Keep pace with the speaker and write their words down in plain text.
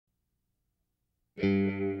All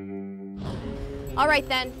right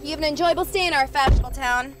then, you have an enjoyable stay in our fashionable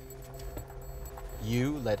town.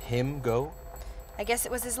 You let him go? I guess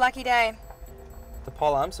it was his lucky day.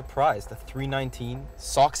 Paula, I'm surprised. The 319,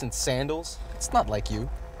 socks and sandals. It's not like you.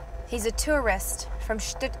 He's a tourist from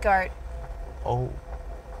Stuttgart. Oh,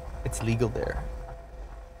 it's legal there.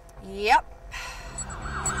 Yep.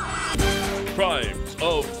 Crimes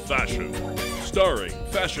of Fashion, starring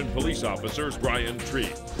fashion police officers Brian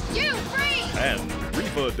Tree. You free! And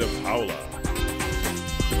Riva de Paula.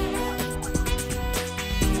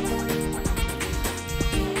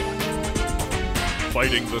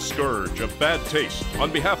 Fighting the scourge of bad taste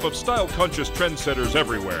on behalf of style-conscious trendsetters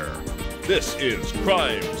everywhere. This is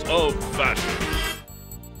Crimes of Fashion.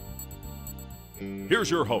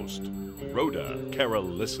 Here's your host, Rhoda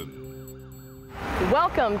Carolissen.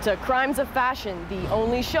 Welcome to Crimes of Fashion, the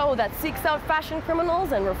only show that seeks out fashion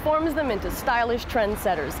criminals and reforms them into stylish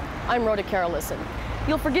trendsetters. I'm Rhoda Carolissen.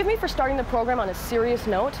 You'll forgive me for starting the program on a serious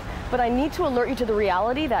note, but I need to alert you to the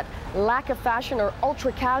reality that lack of fashion or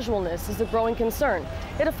ultra-casualness is a growing concern.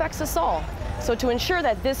 It affects us all. So to ensure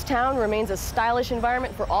that this town remains a stylish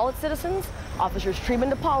environment for all its citizens, Officers Tree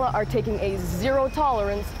and DePaula are taking a zero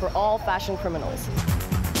tolerance for all fashion criminals.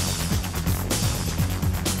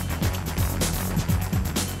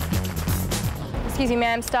 Excuse me,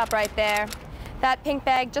 ma'am, stop right there. That pink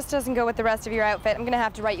bag just doesn't go with the rest of your outfit. I'm gonna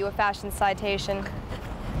have to write you a fashion citation.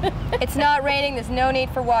 It's not raining, there's no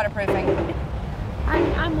need for waterproofing.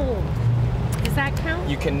 I'm old. Does that count?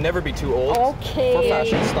 You can never be too old for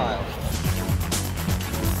fashion style.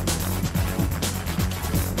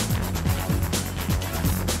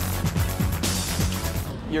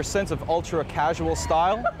 Your sense of ultra-casual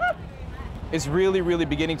style is really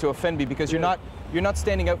beginning to offend me because you're not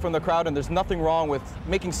standing out from the crowd, and there's nothing wrong with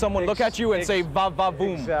making someone look at you and say va va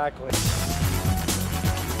boom. Exactly.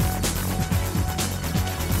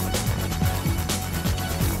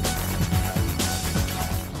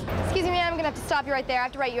 Excuse me, ma'am, I'm gonna have to stop you right there. I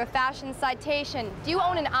have to write you a fashion citation. Do you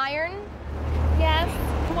own an iron? Yes.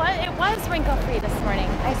 Well, it was wrinkle-free this morning,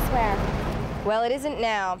 I swear. Well, it isn't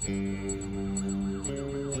now.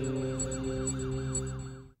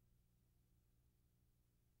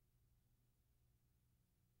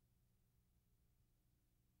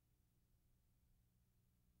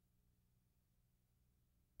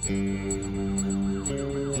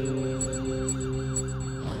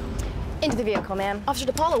 Into the vehicle, ma'am. Officer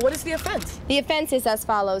DePaula, what is the offense? The offense is as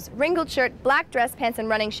follows. Wrinkled shirt, black dress pants, and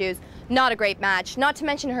running shoes. Not a great match. Not to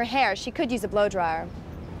mention her hair. She could use a blow dryer.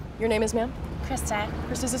 Your name is, ma'am? Krista.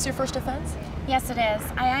 Krista, is this your first offense? Yes, it is.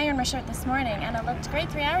 I ironed my shirt this morning, and it looked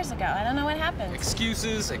great 3 hours ago. I don't know what happened.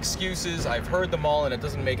 Excuses, excuses. I've heard them all, and it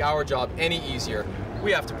doesn't make our job any easier.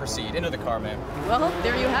 We have to proceed. Into the car, ma'am. Well,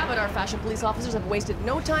 there you have it. Our fashion police officers have wasted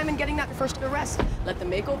no time in getting that first arrest. Let the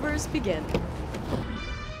makeovers begin.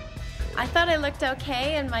 I thought I looked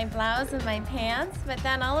okay in my blouse and my pants, but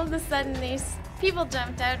then all of a sudden these people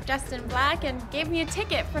jumped out dressed in black and gave me a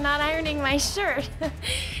ticket for not ironing my shirt.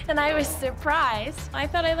 And I was surprised. I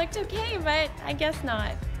thought I looked okay, but I guess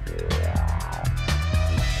not.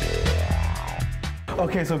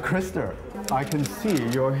 Okay, so Krista, I can see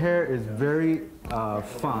your hair is very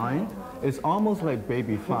fine. It's almost like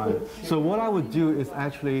baby fine. So what I would do is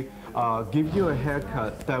actually give you a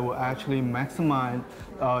haircut that will actually maximize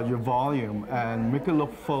your volume and make it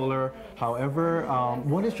look fuller. However,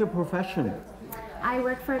 what is your profession? I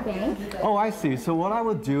work for a bank. Oh, I see. So what I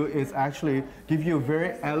would do is actually give you a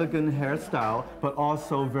very elegant hairstyle, but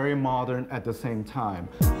also very modern at the same time.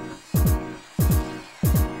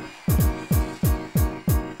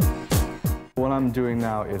 What I'm doing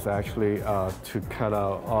now is actually to cut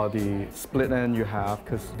out all the split end you have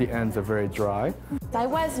because the ends are very dry. I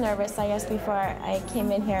was nervous, I guess, before I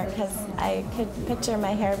came in here because I could picture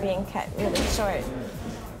my hair being cut really short.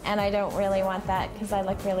 And I don't really want that because I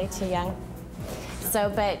look really too young. So,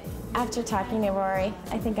 but after talking to Rory,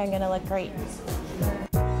 I think I'm going to look great.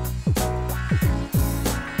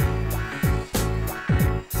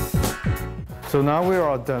 So now we're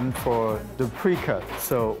all done for the pre-cut.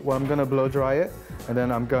 So what I'm going to blow dry it, and then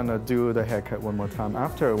I'm going to do the haircut one more time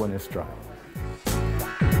after when it's dry.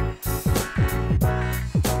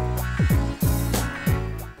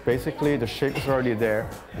 Basically, the shape is already there.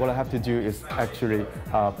 What I have to do is actually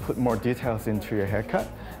put more details into your haircut,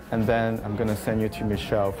 and then I'm going to send you to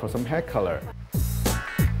Michelle for some hair color.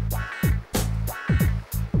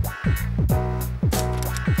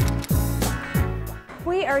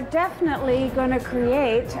 We are definitely going to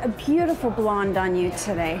create a beautiful blonde on you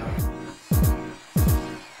today.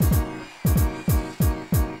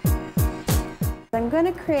 I'm going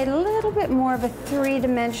to create a little bit more of a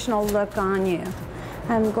three-dimensional look on you.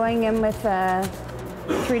 I'm going in with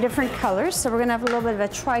 3 different colors, so we're going to have a little bit of a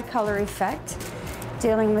tricolor effect,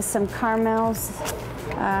 dealing with some caramels,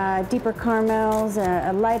 deeper caramels,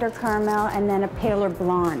 a lighter caramel, and then a paler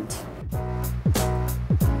blonde.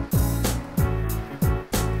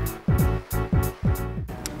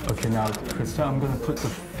 Okay, now, Krista, I'm going to put the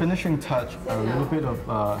finishing touch, a little bit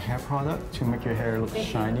of hair product to make your hair look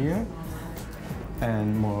shinier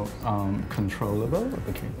and more controllable.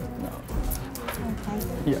 Okay, now.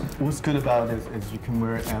 Yeah, what's good about this is you can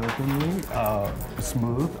wear it elegantly,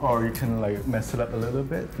 smooth, or you can like mess it up a little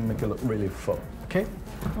bit and make it look really full, okay?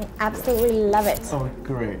 I absolutely love it. Oh,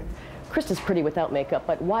 great. Krista's pretty without makeup,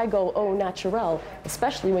 but why go au naturel,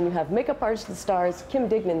 especially when you have makeup artist to the stars, Kim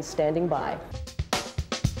Dignan, standing by.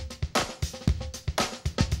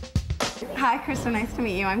 Hi, Krista, nice to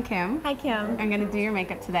meet you. I'm Kim. Hi, Kim. I'm gonna do your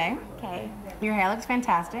makeup today. Okay. Your hair looks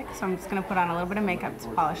fantastic, so I'm just gonna put on a little bit of makeup to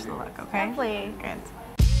polish the look, okay? Lovely. Good.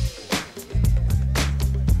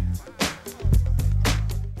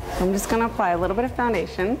 So I'm just gonna apply a little bit of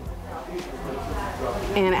foundation,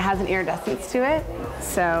 and it has an iridescence to it,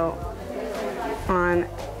 so on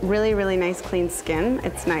really, really nice clean skin,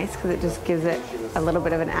 it's nice because it just gives it a little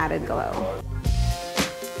bit of an added glow.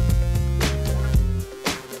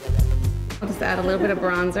 I'll just add a little bit of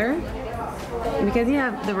bronzer. Because you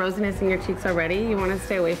have the rosiness in your cheeks already, you want to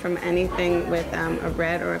stay away from anything with a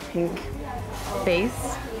red or a pink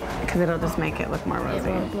base, because it'll just make it look more rosy.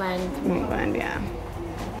 It won't blend. It won't blend, yeah.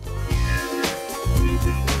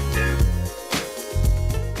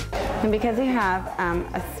 And because you have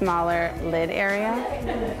a smaller lid area,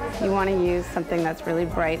 you want to use something that's really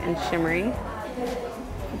bright and shimmery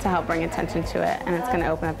to help bring attention to it, and it's going to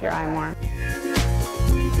open up your eye more.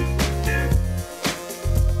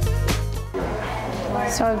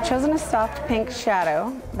 So I've chosen a soft pink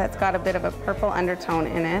shadow that's got a bit of a purple undertone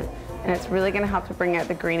in it, and it's really going to help to bring out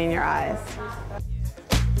the green in your eyes.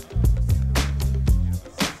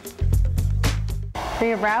 For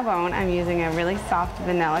your brow bone, I'm using a really soft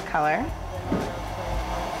vanilla color,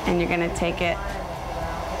 and you're going to take it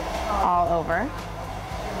all over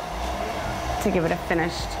to give it a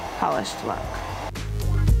finished, polished look.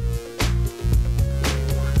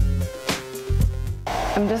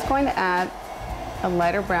 I'm just going to add a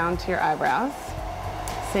lighter brown to your eyebrows,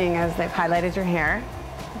 seeing as they've highlighted your hair.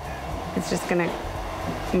 It's just gonna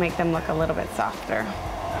make them look a little bit softer.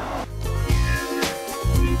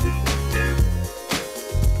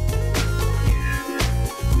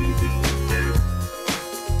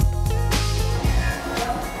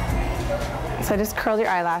 So just curl your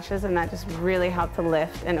eyelashes, and that just really helps to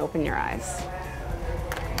lift and open your eyes.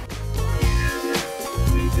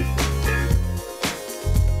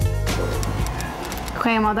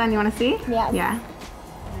 Okay, I'm all done. You want to see? Yes. Yeah.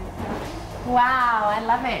 Wow, I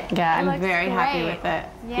love it. Yeah, It I'm looks very happy great. with it.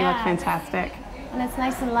 Yeah. You look fantastic. And it's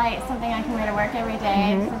nice and light, something I can wear to work every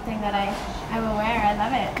day, and something that I will wear. I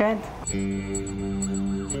love it. Good.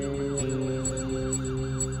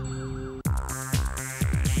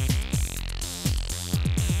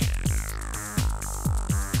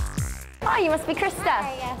 Oh, you must be Krista.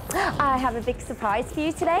 Hi, yes. I have a big surprise for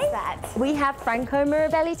you today. What's that? We have Franco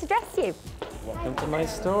Mirabelli to dress you. Welcome to my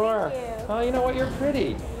store. Oh, you know what? You're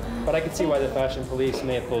pretty. But I can see why the fashion police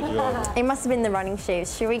may have pulled you over. It must have been the running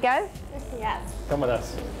shoes. Should we go? Yes. Come with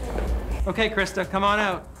us. Okay, Krista, come on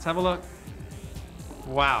out. Let's have a look.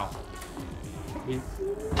 Wow.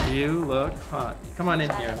 You look hot. Come on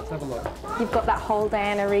in here. Let's have a look. You've got that whole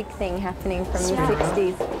Diana Rigg thing happening from the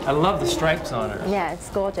 60s. I love the stripes on her. Yeah, it's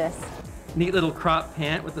gorgeous. Neat little crop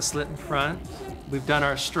pant with the slit in front. We've done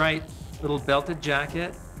our striped little belted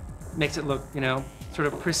jacket. Makes it look, you know, sort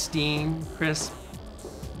of pristine, crisp,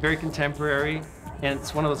 very contemporary, and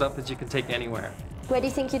it's one of those outfits you can take anywhere. Where do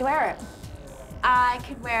you think you'd wear it? I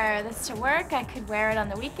could wear this to work. I could wear it on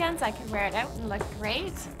the weekends. I could wear it out and look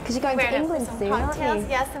great. Because you're going Wear to it out England for some soon, aren't cocktails. you?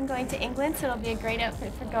 Yes, I'm going to England, so it'll be a great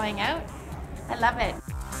outfit for going out. I love it.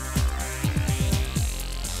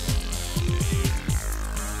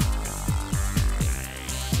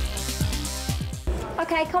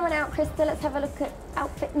 Okay, come on out, Krista. Let's have a look at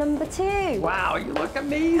outfit number 2. Wow, you look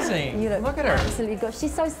amazing. You look at her. absolutely good.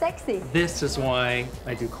 She's so sexy. This is why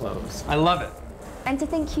I do clothes. I love it. And to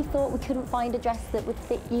think you thought we couldn't find a dress that would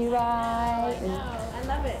fit you right. I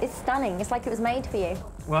love it. It's stunning. It's like it was made for you.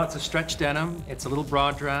 Well, it's a stretch denim. It's a little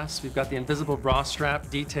bra dress. We've got the invisible bra strap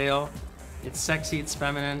detail. It's sexy, it's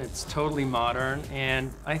feminine, it's totally modern,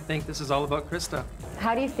 and I think this is all about Krista.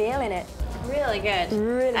 How do you feel in it? Really good.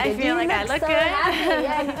 Really I good. feel like I look so good. Happy.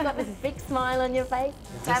 Yeah, you've got this big smile on your face.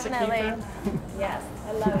 Is this a Definitely. keeper? Yes,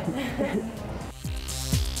 I love it.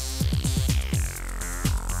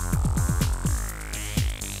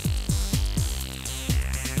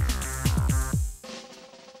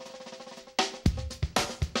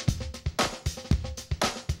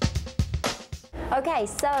 Okay,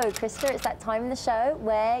 so Krista, it's that time in the show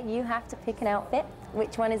where you have to pick an outfit.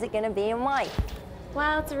 Which one is it going to be and why?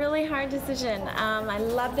 Well, it's a really hard decision. I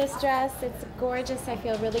love this dress. It's gorgeous. I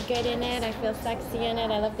feel really good in it. I feel sexy in it.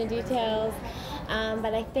 I love the details.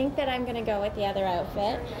 But I think that I'm going to go with the other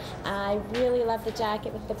outfit. I really love the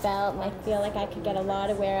jacket with the belt, and I feel like I could get a lot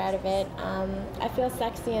of wear out of it. I feel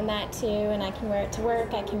sexy in that too, and I can wear it to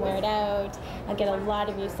work. I can wear it out. I'll get a lot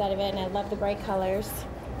of use out of it, and I love the bright colors.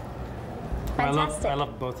 Fantastic. I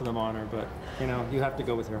love both of them on her, but you know, you have to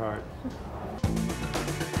go with your heart.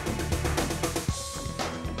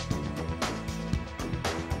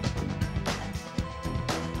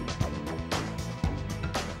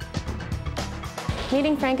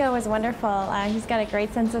 Meeting Franco was wonderful. He's got a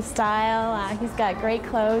great sense of style. He's got great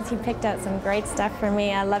clothes. He picked out some great stuff for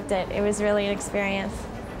me. I loved it. It was really an experience.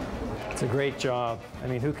 It's a great job. I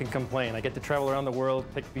mean, who can complain? I get to travel around the world,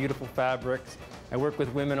 pick beautiful fabrics. I work with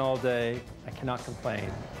women all day. I cannot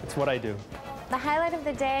complain. It's what I do. The highlight of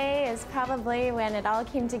the day is probably when it all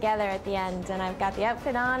came together at the end, and I've got the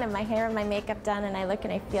outfit on and my hair and my makeup done, and I look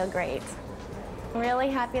and I feel great. I'm really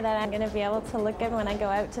happy that I'm going to be able to look good when I go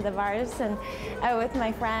out to the bars and out with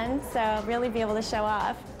my friends, so I'll really be able to show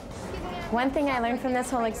off. One thing I learned from this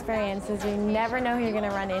whole experience is you never know who you're going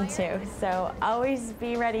to run into, so always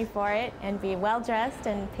be ready for it and be well dressed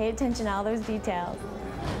and pay attention to all those details.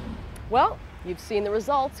 Well, you've seen the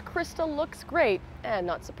results. Krista looks great, and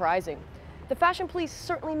not surprising. The fashion police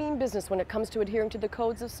certainly mean business when it comes to adhering to the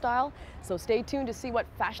codes of style, so stay tuned to see what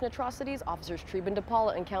fashion atrocities officers Trebe and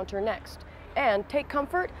DePaula encounter next. And take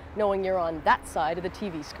comfort knowing you're on that side of the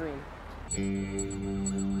TV screen.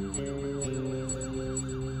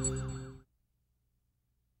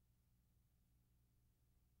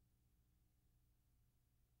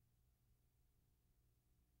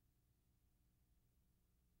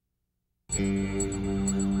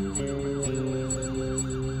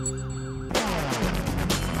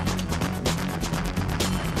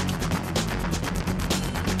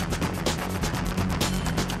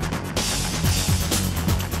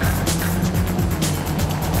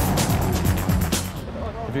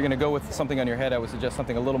 If you're going to go with something on your head, I would suggest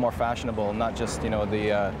something a little more fashionable, not just, you know,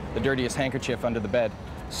 the dirtiest handkerchief under the bed.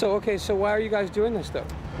 So, okay, so why are you guys doing this, though?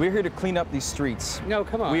 We're here to clean up these streets. No,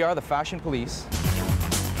 come on. We are the fashion police.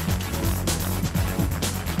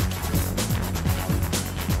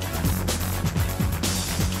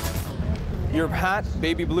 Your hat,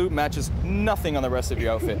 baby blue, matches nothing on the rest of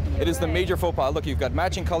your outfit. It is the major faux pas. Look, you've got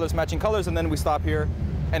matching colors, and then we stop here,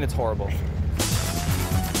 and it's horrible.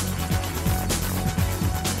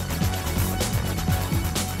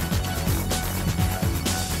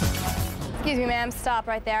 Excuse me, ma'am, stop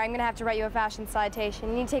right there. I'm going to have to write you a fashion citation.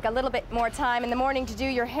 You need to take a little bit more time in the morning to do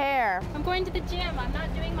your hair. I'm going to the gym. I'm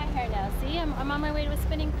not doing my hair now. See, I'm on my way to a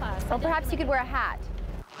spinning class. Or perhaps you could wear a hat.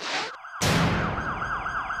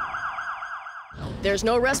 There's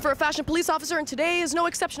no rest for a fashion police officer, and today is no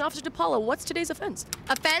exception. Officer DePaula, what's today's offense?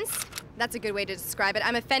 Offense? That's a good way to describe it.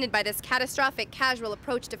 I'm offended by this catastrophic, casual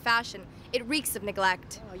approach to fashion. It reeks of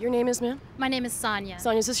neglect. Your name is, ma'am? My name is Sonya.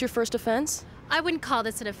 Sonya, is this your first offense? I wouldn't call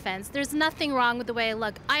this an offense. There's nothing wrong with the way I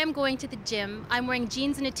look. I am going to the gym. I'm wearing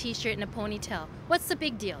jeans and a t-shirt and a ponytail. What's the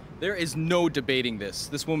big deal? There is no debating this.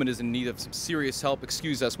 This woman is in need of some serious help.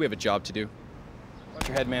 Excuse us, we have a job to do. Watch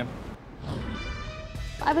your head, ma'am.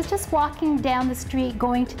 I was just walking down the street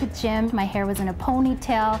going to the gym. My hair was in a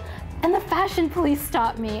ponytail and the fashion police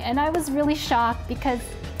stopped me, and I was really shocked because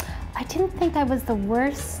I didn't think I was the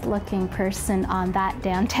worst looking person on that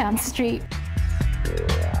downtown street.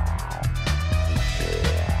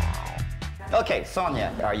 Okay,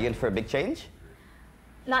 Sonya, are you in for a big change?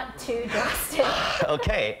 Not too drastic.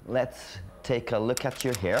 Okay, let's take a look at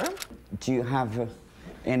your hair. Do you have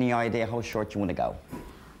any idea how short you want to go?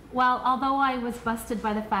 Well, although I was busted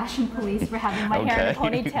by the fashion police for having my hair in a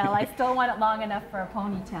ponytail, I still want it long enough for a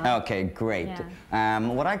ponytail. Okay, great. Yeah.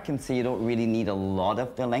 What I can see, you don't really need a lot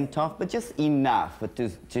of the length off, but just enough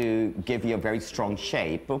to give you a very strong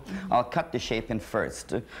shape. I'll cut the shape in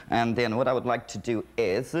first, and then what I would like to do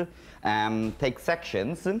is take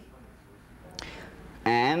sections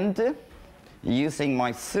and using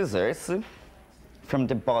my scissors from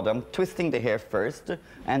the bottom, twisting the hair first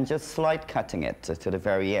and just slide cutting it to the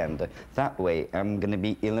very end. That way I'm going to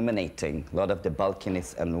be eliminating a lot of the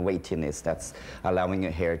bulkiness and weightiness that's allowing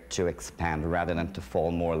your hair to expand rather than to fall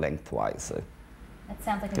more lengthwise. That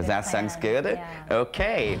sounds like a Does good that plan. sound good? Yeah.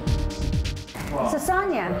 Okay. So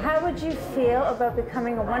Sonya, how would you feel about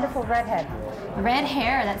becoming a wonderful redhead? Red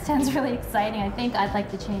hair, that sounds really exciting. I think I'd like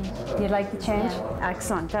to change. You'd like to change? Yeah.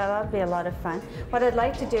 Excellent, that'll be a lot of fun. What I'd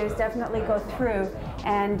like to do is definitely go through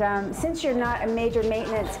and since you're not a major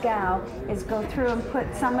maintenance gal, is go through and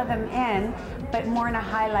put some of them in, but more in a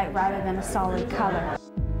highlight rather than a solid color.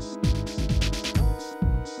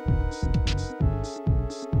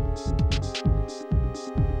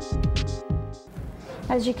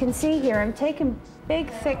 As you can see here, I'm taking big,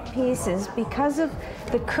 thick pieces because of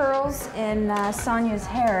the curls in Sonya's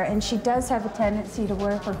hair, and she does have a tendency to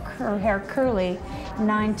wear her hair curly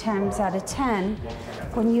 9 times out of 10.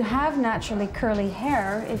 When you have naturally curly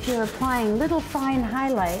hair, if you're applying little fine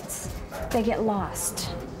highlights, they get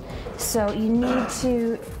lost. So you need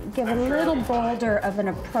to give a little bolder of an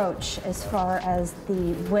approach as far as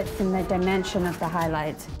the width and the dimension of the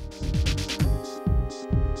highlight.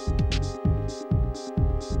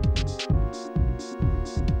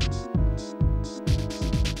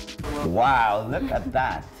 Wow, look at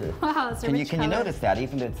that. Wow, it's a rich Can you color. notice that,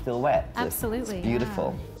 even though it's still wet? Absolutely. It's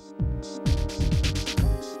beautiful.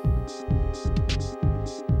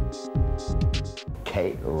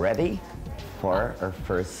 Okay, ready for our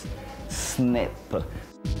first snip.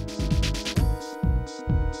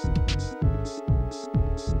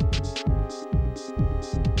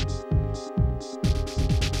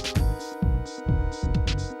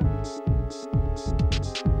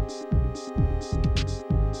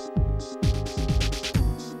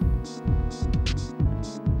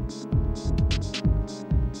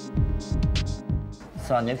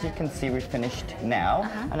 Sonya, as you can see, we're finished now,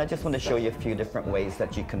 and I just want to show you a few different ways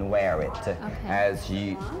that you can wear it. As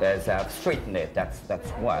I've straightened it, that's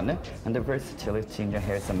one, and the versatility in your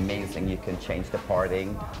hair is amazing. You can change the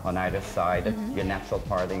parting on either side, your natural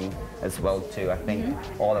parting as well too. I think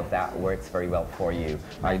all of that works very well for you.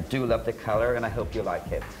 I do love the color, and I hope you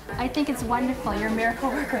like it. I think it's wonderful. You're a miracle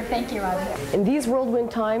worker. Thank you, Rhoda. In these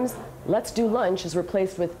whirlwind times, Let's Do Lunch is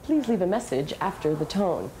replaced with Please Leave a Message after the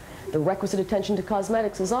tone. The requisite attention to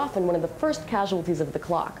cosmetics is often one of the first casualties of the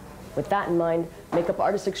clock. With that in mind, makeup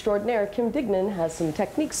artist extraordinaire Kim Dignan has some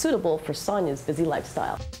techniques suitable for Sonya's busy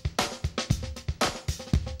lifestyle.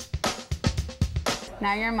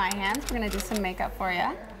 Now you're in my hands. We're going to do some makeup for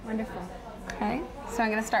you. Wonderful. Okay, so I'm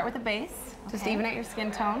going to start with the base. Just even out your skin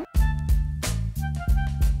tone.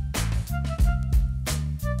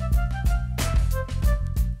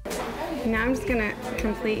 Now I'm just going to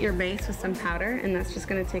complete your base with some powder, and that's just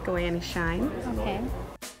going to take away any shine. Okay.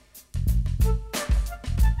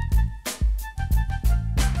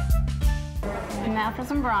 And now for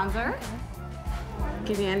some bronzer.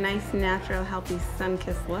 Give you a nice, natural, healthy,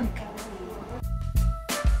 sun-kissed look.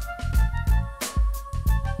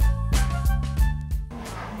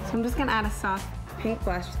 So I'm just going to add a soft pink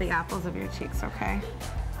blush to the apples of your cheeks, okay?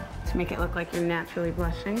 To make it look like you're naturally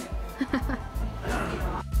blushing.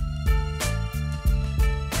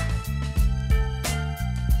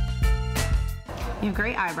 You have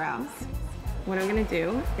great eyebrows. What I'm gonna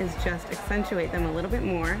do is just accentuate them a little bit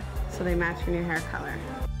more so they match your new hair color.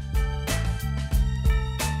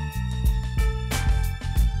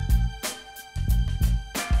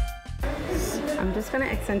 I'm just gonna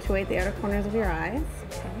accentuate the outer corners of your eyes.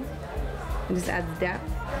 Okay. And just add depth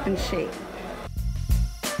and shape.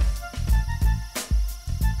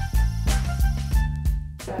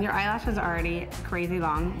 Your eyelashes are already crazy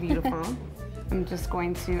long, beautiful. I'm just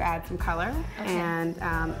going to add some color and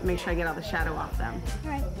make sure I get all the shadow off them. All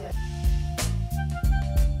right.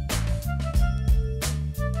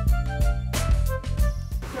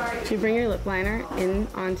 So you bring your lip liner in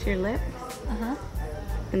onto your lip,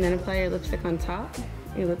 and then apply your lipstick on top.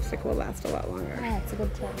 Your lipstick will last a lot longer. Yeah, that's a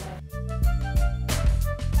good tip.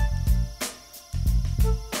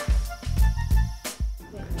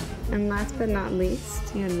 And last but not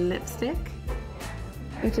least, your lipstick,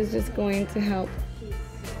 which is just going to help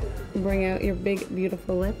bring out your big,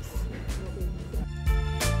 beautiful lips.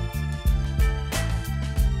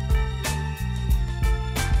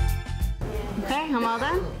 Okay, I'm all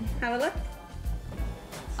done. Have a look.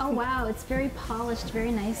 Oh, wow, it's very polished,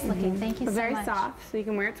 very nice looking. Thank you so much. Very soft, so you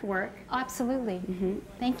can wear it to work. Absolutely.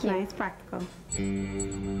 Thank you. Nice, practical.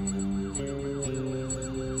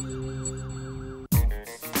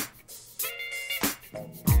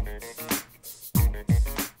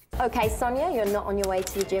 Okay, Sonya, you're not on your way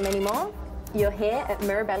to the gym anymore. You're here at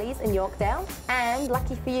Mirabelli's in Yorkdale. And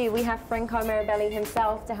lucky for you, we have Franco Mirabelli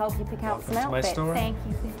himself to help you pick out some outfits. My store. Thank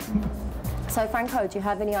you. So, Franco, do you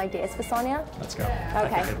have any ideas for Sonya? Let's go.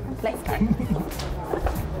 Okay, let's go.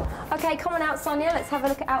 Okay, come on out, Sonya. Let's have a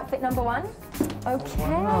look at outfit number 1.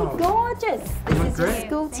 Okay, gorgeous. This is your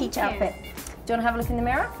school teacher outfit. Do you want to have a look in the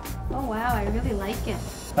mirror? Oh wow, I really like it.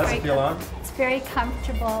 How's it feel on? It's very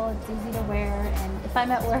comfortable, it's easy to wear, and if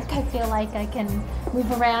I'm at work, I feel like I can move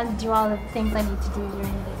around and do all the things I need to do during the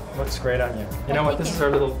day. Looks great on you. You know what, this is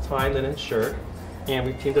our little tie linen shirt, and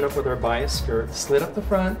we've teamed it up with our bias skirt, slit up the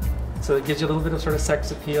front, so it gives you a little bit of sort of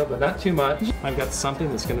sex appeal, but not too much. I've got something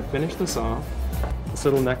that's going to finish this off. This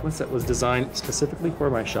little necklace that was designed specifically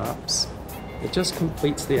for my shops. It just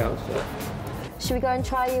completes the outfit. Should we go and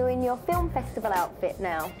try you in your film festival outfit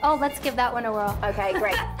now? Oh, let's give that one a whirl. Okay,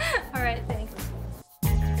 great. All right, thanks.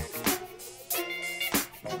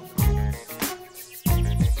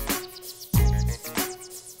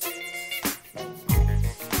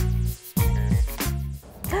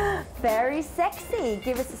 Very sexy.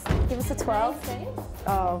 Give us a 12.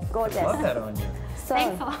 Oh, gorgeous. I love that on you. So,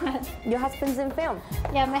 Thanks a lot. Your husband's in film?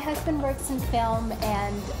 Yeah, my husband works in film,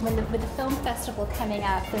 and with the film festival coming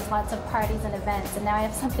up, there's lots of parties and events, and now I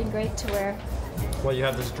have something great to wear. Well, you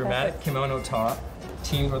have this dramatic kimono top,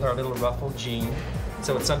 teamed with our little ruffled jean.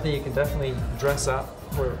 So it's something you can definitely dress up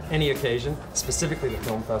for any occasion, specifically the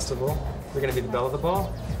film festival. You're going to be the belle of the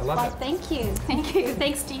ball. I love it. Thank you. Thank you.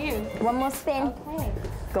 Thanks to you. One more spin. Okay.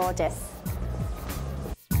 Gorgeous.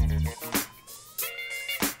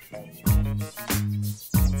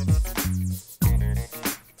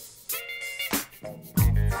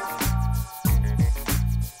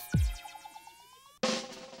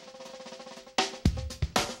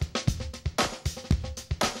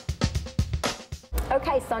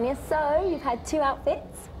 Okay, Sonia, so you've had 2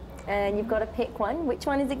 outfits and you've got to pick one. Which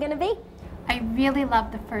one is it going to be? I really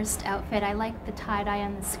love the first outfit. I like the tie-dye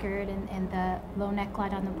on the skirt and the low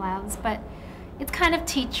neckline on the blouse, but it's kind of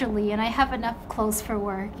teacherly, and I have enough clothes for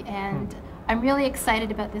work, and I'm really excited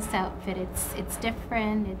about this outfit. It's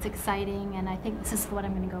different, it's exciting, and I think this is what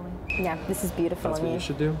I'm going to go with. Yeah, this is beautiful. That's what you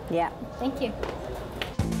should do. Yeah. Thank you.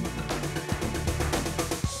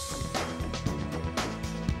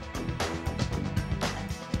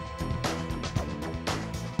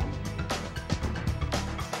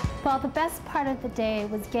 Well, the best part of the day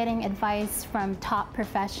was getting advice from top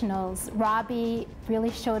professionals. Robbie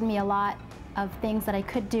really showed me a lot of things that I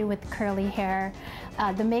could do with curly hair.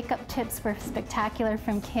 The makeup tips were spectacular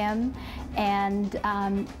from Kim, and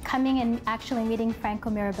coming and actually meeting Franco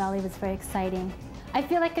Mirabelli was very exciting. I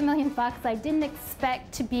feel like $1,000,000. I didn't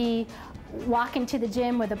expect to be walk into the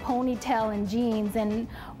gym with a ponytail and jeans and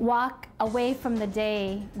walk away from the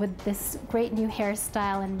day with this great new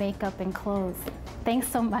hairstyle and makeup and clothes. Thanks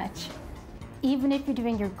so much. Even if you're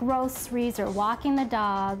doing your groceries or walking the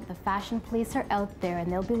dog, the fashion police are out there and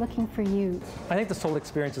they'll be looking for you. I think this whole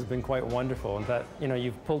experience has been quite wonderful in that, you know,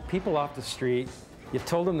 you've pulled people off the street, you've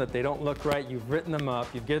told them that they don't look right, you've written them up,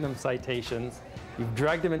 you've given them citations, you've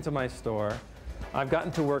dragged them into my store. I've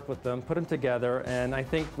gotten to work with them, put them together, and I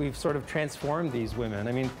think we've sort of transformed these women.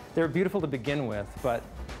 I mean, they were beautiful to begin with, but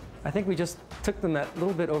I think we just took them that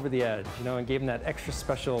little bit over the edge, you know, and gave them that extra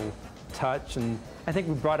special touch, and I think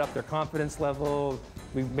we brought up their confidence level,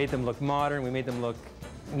 we made them look modern, we made them look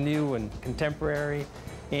new and contemporary,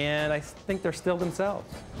 and I think they're still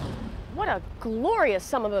themselves. What a glorious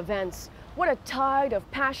sum of events. What a tide of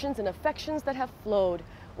passions and affections that have flowed.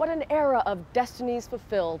 What an era of destinies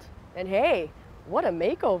fulfilled. And hey, what a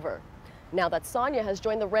makeover. Now that Sonya has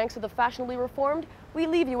joined the ranks of the fashionably reformed, we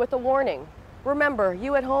leave you with a warning. Remember,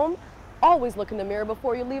 you at home, always look in the mirror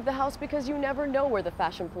before you leave the house because you never know where the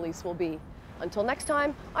fashion police will be. Until next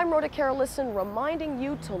time, I'm Rhoda Carolissen reminding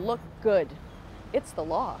you to look good. It's the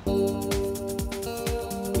law.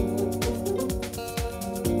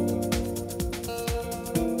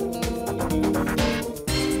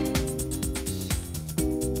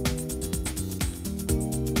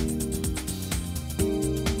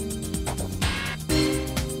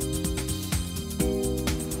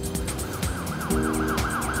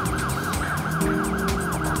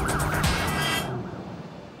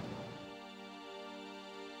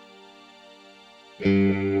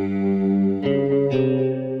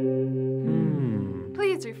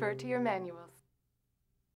 Please refer to your manuals.